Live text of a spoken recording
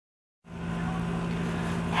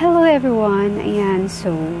Hello everyone! Ayan, so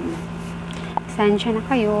pasensya na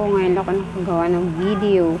kayo. Ngayon ako nakagawa ng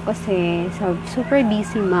video kasi super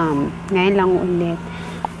busy ma'am. Ngayon lang ulit.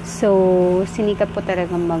 So, sinikap ko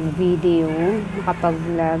talaga mag-video,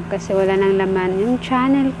 makapag-vlog kasi wala nang laman yung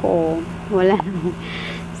channel ko. Wala nang,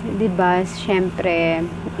 diba? Siyempre,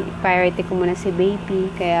 priority ko muna si baby.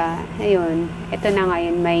 Kaya, ayun, ito na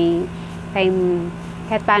ngayon, may time,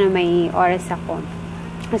 kahit paano may oras ako.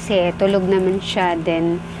 Kasi tulog naman siya,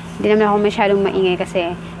 then hindi naman ako masyadong maingay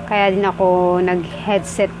kasi kaya din ako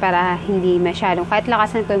nag-headset para hindi masyadong, kahit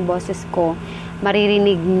lakasan ko yung boses ko,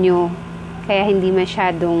 maririnig nyo, kaya hindi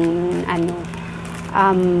masyadong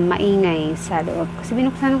maingay sa loob. Kasi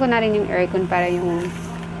binuksan ko na rin yung aircon para yung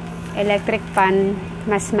electric fan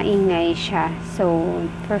mas maingay siya. So,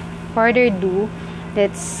 for further ado,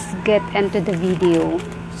 let's get into the video.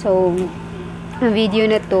 So, ang video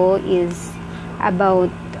na to is about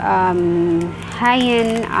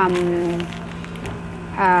Hayan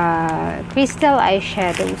crystal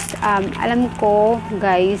eyeshadows. Alam ko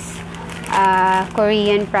guys,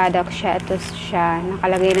 Korean product siya. Ito siya,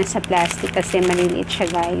 nakalagay na sa plastic kasi maliliit siya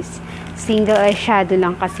guys. Single eyeshadow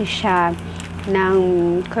lang kasi siya ng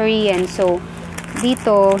Korean. So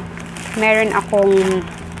dito meron akong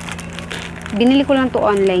binili ko lang to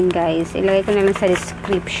online guys. Ilagay ko na lang sa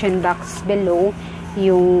description box below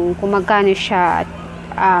yung kung magkano siya at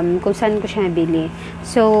kung saan ko siya nabili.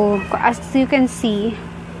 So, as you can see,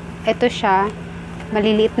 ito siya,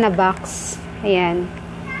 maliliit na box. Ayan,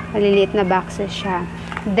 maliliit na box siya.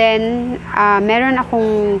 Then, meron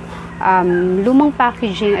akong lumang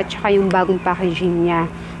packaging at saka yung bagong packaging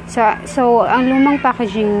niya. So ang lumang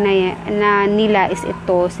packaging na nila is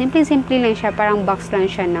ito. Simple-simple lang siya, parang box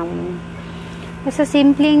lang siya ng basta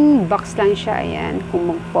simpleng box lang siya. Ayan,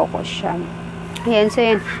 kung mag-focus siya. Ayan, so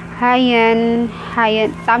yan, Hayan,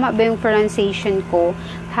 tama ba yung pronunciation ko?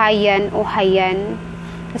 Hayan o Hayan?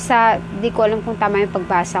 Basta, di ko alam kung tama yung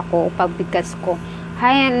pagbasa ko, pagbigkas ko.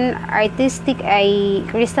 Hayan Artistic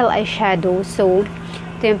Crystal Eyeshadow. So,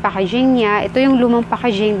 ito yung packaging niya. Ito yung lumang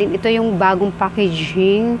packaging din. Ito yung bagong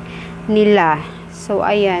packaging nila. So,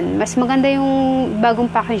 ayan. Mas maganda yung bagong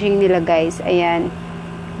packaging nila, guys. Ayan.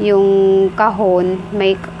 Yung kahon,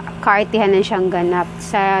 may kaartihan na siyang ganap.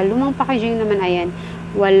 Sa lumang packaging naman, ayan,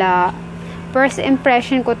 wala. First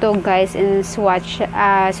impression ko to guys, and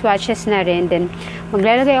swatches na rin. Then,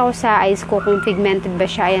 maglalagay ako sa eyes ko kung pigmented ba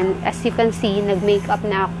siya. Ayan, as you can see, nag-makeup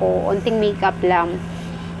na ako. Unting makeup lang.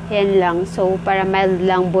 Ayan lang. So, para mild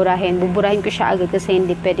lang burahin. Buburahin ko siya agad kasi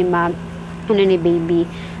hindi pwede ni baby.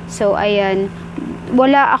 So, ayan.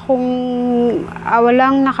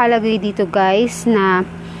 Walang nakalagay dito guys na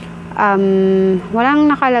walang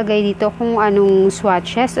nakalagay dito kung anong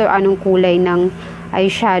swatches or anong kulay ng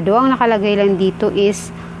eyeshadow. Ang nakalagay lang dito is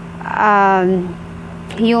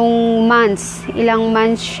yung months, ilang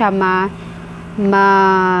months siya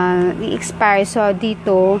ma-expire. So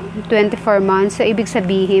dito 24 months, so ibig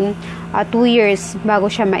sabihin 2 years bago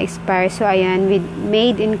siya ma-expire. So ayan,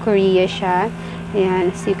 made in Korea siya.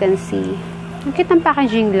 Ayan, as you can see, ang cute ng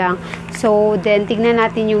packaging lang. So then tignan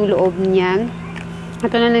natin yung loob niya.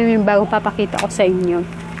 Ito na lang yung bago papakita ko sa inyo.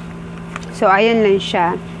 So, ayan lang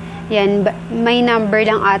siya. Yan, may number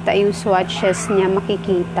lang ata yung swatches niya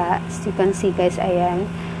makikita. As you can see guys, ayan.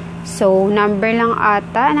 So, number lang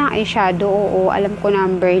ata ng eyeshadow. Oo, alam ko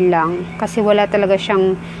number lang. Kasi wala talaga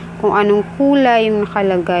siyang kung anong kulay yung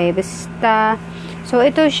nakalagay. Basta, so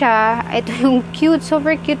ito siya. Ito yung cute,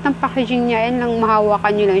 super cute ng packaging niya. Ayan lang,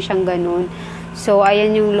 mahawakan nyo lang siyang ganun. So,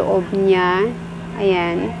 ayan yung loob niya.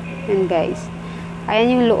 Ayan. Ayan guys.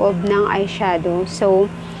 Ayan yung loob ng eyeshadow. So,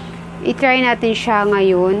 i-try natin siya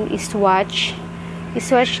ngayon. I-swatch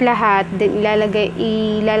lahat. Then,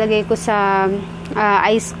 ilalagay ko sa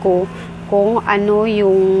eyes ko kung ano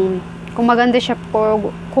yung, kung maganda siya,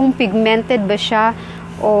 kung pigmented ba siya,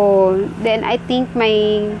 o, then, I think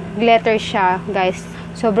may glitter siya, guys.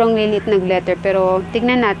 Sobrang lilit na glitter, pero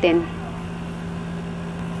tignan natin.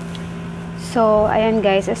 So, ayan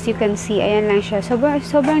guys, as you can see, ayan lang siya.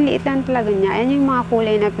 Sobrang liit lang talaga niya. Ayan yung mga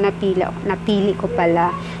kulay na napili ko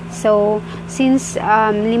pala. So, since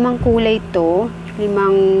 5 kulay to,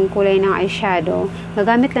 5 kulay ng eyeshadow,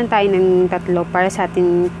 gagamit lang tayo ng 3 para sa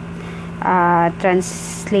ating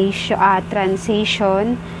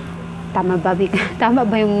translation. Tama ba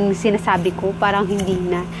yung sinasabi ko? Parang hindi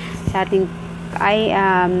na. Sa ating eye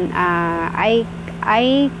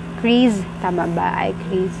crease. Tama ba? Eye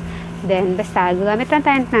crease. Then, basta, gagamit lang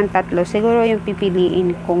tayo ng 3. Siguro yung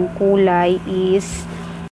pipiliin kong kulay is,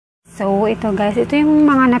 so, ito guys, ito yung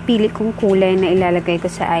mga napili kong kulay na ilalagay ko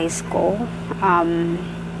sa eyes ko.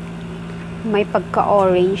 may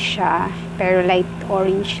pagka-orange siya, pero light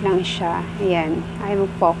orange lang siya. Ayan, ayaw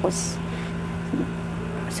mag-focus.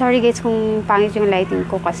 Sorry guys kung pangit yung lighting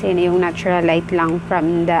ko kasi yung natural light lang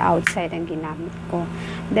from the outside ang ginamit ko.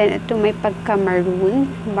 Then, ito may pagka-maroon.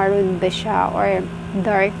 Maroon ba siya? Or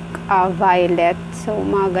dark violet. So,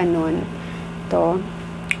 mga ganun. Ito.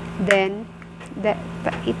 Then,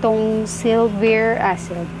 itong silver,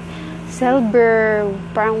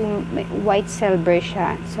 parang white silver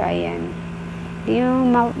siya. So, ayan. Hindi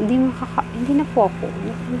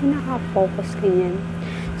nakaka-focus ganyan.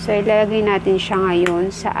 So, ilalagay natin siya ngayon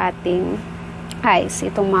sa ating eyes.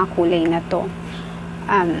 Itong mga kulay na to.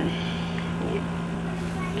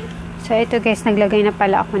 So, ito guys, naglagay na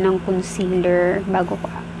pala ako ng concealer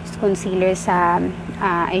concealer sa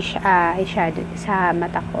eyeshadow sa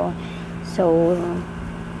mata ko. So,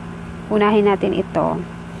 unahin natin ito.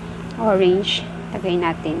 Orange. Lagay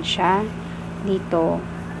natin siya dito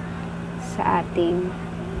sa ating,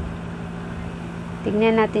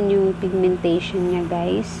 tignan natin yung pigmentation niya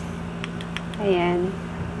guys. Ayan.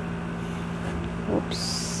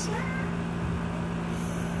 Oops.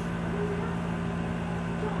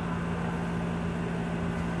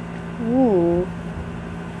 Ooh.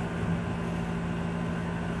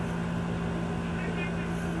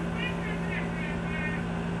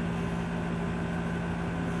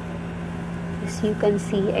 As you can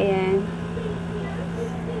see, ayan.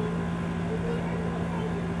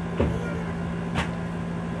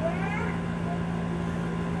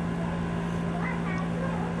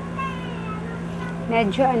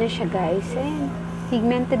 Medyo ano siya guys, ayan,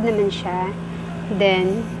 pigmented naman siya.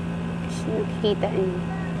 Then, nakikita niyo.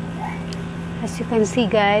 As you can see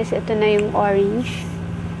guys, ito na yung orange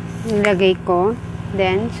nilagay ko.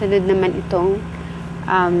 Then, sunod naman itong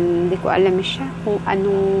hindi ko alam siya kung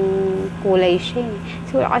anong kulay siya.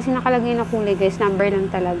 Siguro kasi nakalagay na kulay guys, number lang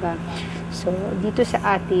talaga. So, dito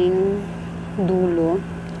sa ating dulo,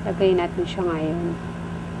 lagay natin siya ngayon.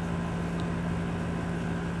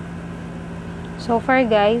 So far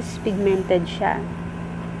guys, pigmented siya.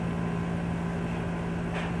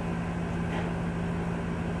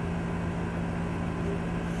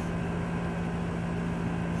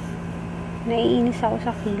 Naiinis ako sa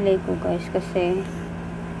kilay ko guys kasi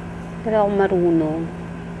hindi ako marunong.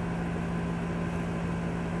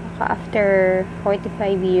 After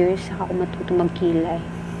 45 years, saka ako matuto magkilay.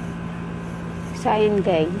 So ayan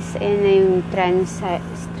guys, ayan na yung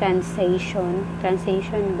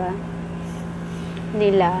translation ba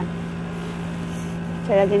nila.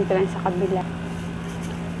 So, lagyan ko lang sa kabila.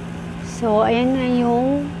 So, ayan na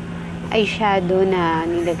yung eyeshadow na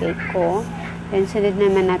nilagay ko. Then, sunod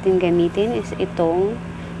naman natin gamitin is itong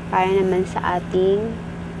para naman sa ating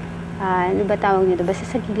ano ba tawag nito? Basta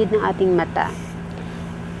sa gilid ng ating mata.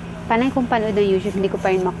 Panay kong panood ng YouTube, hindi ko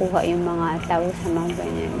pa rin makuha yung mga tawag sa mga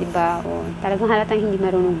ganyan. Diba? O, talagang halatang hindi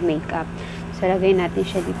marunong makeup. So, lagay natin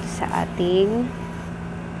siya dito sa ating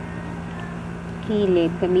kilid.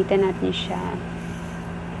 Gamitan natin siya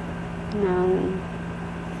ng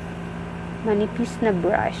manipis na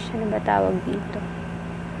brush. Ano ba tawag dito?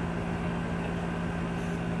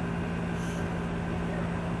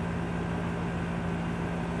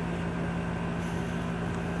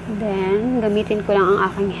 Then, gamitin ko lang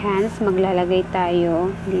ang aking hands. Maglalagay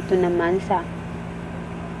tayo dito naman sa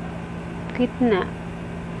gitna.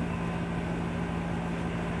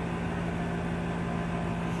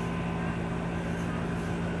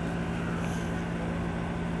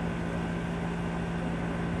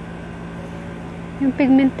 Yung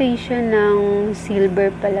pigmentation ng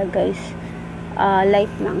silver pala guys,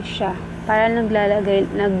 light lang siya. Para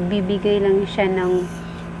nagbibigay lang siya ng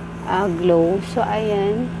glow. So,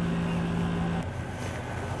 ayan.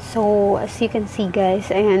 So, as you can see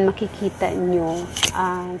guys, ayan, makikita nyo,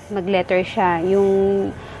 mag-letter siya.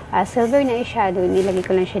 Yung silver na eyeshadow, nilagay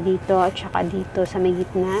ko lang siya dito at saka dito sa may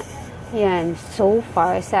gitna. Ayan, so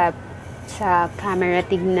far, sa camera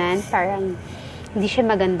tignan, parang hindi siya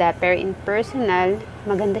maganda, pero in personal,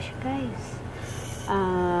 maganda siya guys.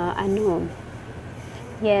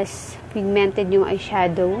 Yes, pigmented yung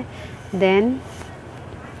eyeshadow. Then,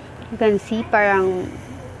 you can see, parang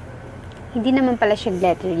hindi naman pala siya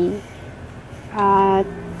glittery.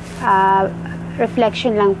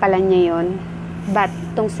 Reflection lang pala niya yun. But,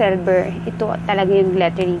 itong silver, ito talaga yung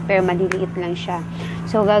glittery, pero maliliit lang siya.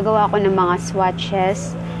 So, gagawa ko ng mga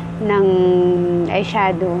swatches ng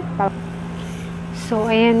eyeshadow. So,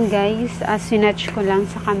 ayan guys, sinatch ko lang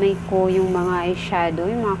sa kamay ko yung mga eyeshadow,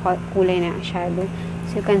 yung mga kulay na eyeshadow.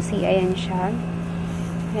 So, you can see, ayan siya.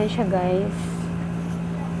 Ayan siya guys.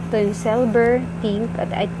 Ito yung silver, pink,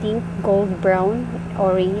 at I think gold brown,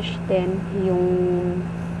 orange, then yung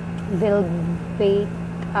velvet,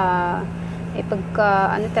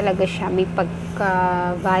 pagka, ano talaga siya, may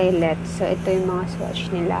pagka-violet. So, ito yung mga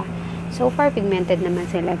swatch nila. So far, pigmented naman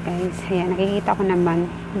sila, guys. Ayan, nakikita ko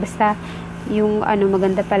naman. Basta, yung,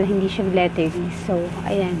 maganda pala, hindi siya glittery. So,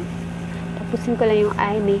 ayan. Tapusin ko lang yung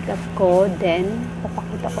eye makeup ko. Then,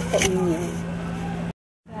 papakita ko sa inyo.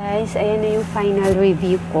 Guys, ayan na yung final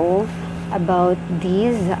review ko about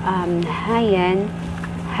this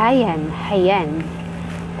Hayan.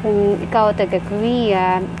 Kung ikaw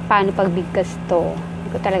taga-Korea, paano pagbigkas to? Hindi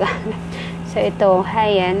ko talaga. So, ito,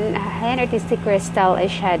 Hayan Artistic Crystal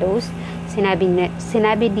Eyeshadows.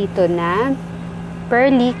 Sinabi dito na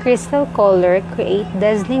pearly crystal color, create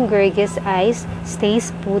dazzling gorgeous eyes,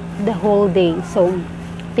 stays put the whole day. So,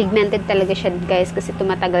 pigmented talaga siya, guys, kasi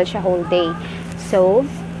tumatagal siya whole day. So,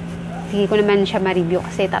 hindi ko naman siya ma-review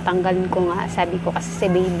kasi tatanggalin ko nga. Sabi ko kasi si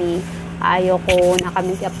baby, ayaw ko,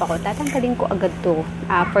 naka-makeup ako, tatanggalin ko agad to.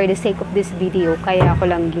 For the sake of this video, kaya ako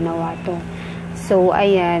lang ginawa to. So,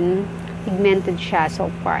 ayan, pigmented siya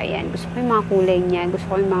so far. Ayan, gusto ko yung mga kulay niya. Gusto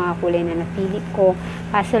ko yung mga kulay na napili ko.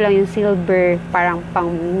 Kaso lang yung silver, parang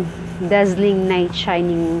pang dazzling night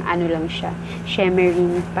shining, lang siya.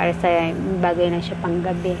 Shimmering, para sa bagay na siya pang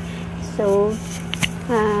gabi. So,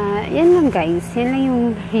 yan lang, guys. Yan lang yung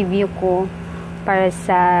review ko para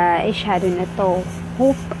sa eyeshadow na to.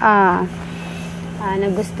 Hope,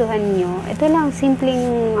 nagustuhan nyo. Ito lang,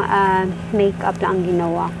 simpleng makeup lang ang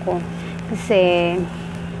ginawa ko. Kasi,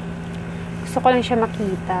 gusto ko lang siya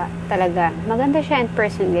makita talaga. Maganda siya in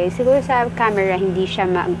person, guys. Siguro sa camera, hindi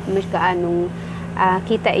siya gaanong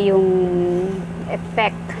kita yung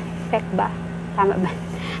effect. Effect ba? Tama ba?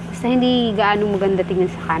 Basta hindi gaanong maganda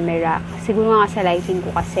tingnan sa camera. Siguro nga sa lighting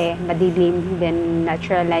ko kasi madilim, then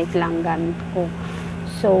natural light lang gamit ko.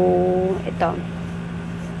 So, ito.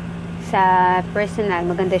 Sa personal,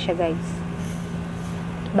 maganda siya, guys.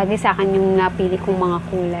 Bagay sa akin yung napili kong mga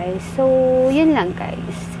kulay. So, yun lang,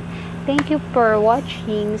 guys. Thank you for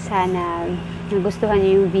watching. Sana nagustuhan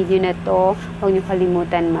niyo yung video na to. Huwag niyo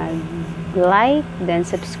kalimutan mag-like, then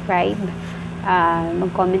subscribe.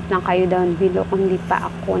 Mag-comment lang kayo down below kung hindi pa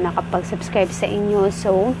ako nakapag-subscribe sa inyo.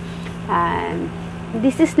 So,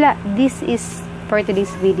 this is for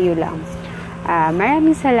today's video lang.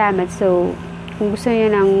 Maraming salamat. So, kung gusto niyo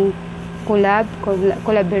ng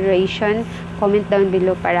collaboration, comment down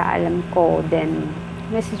below para alam ko. Then,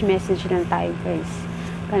 message lang tayo, guys.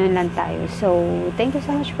 Ganun lang tayo. So, thank you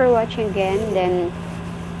so much for watching again. Then,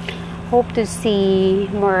 hope to see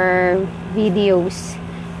more videos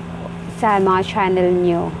sa mga channel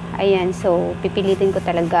nyo. Ayan, so, pipilitin ko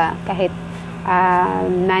talaga kahit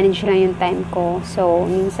manage lang yung time ko. So,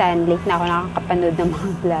 minsan, late na ako nakakapanood ng mga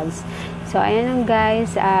vlogs. So, ayan lang,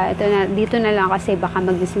 guys. Dito na lang kasi baka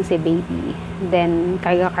magising si baby. Then,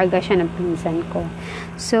 karga-karga siya ng pinsan ko.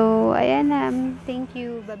 So, ayan, thank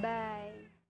you. Bye-bye.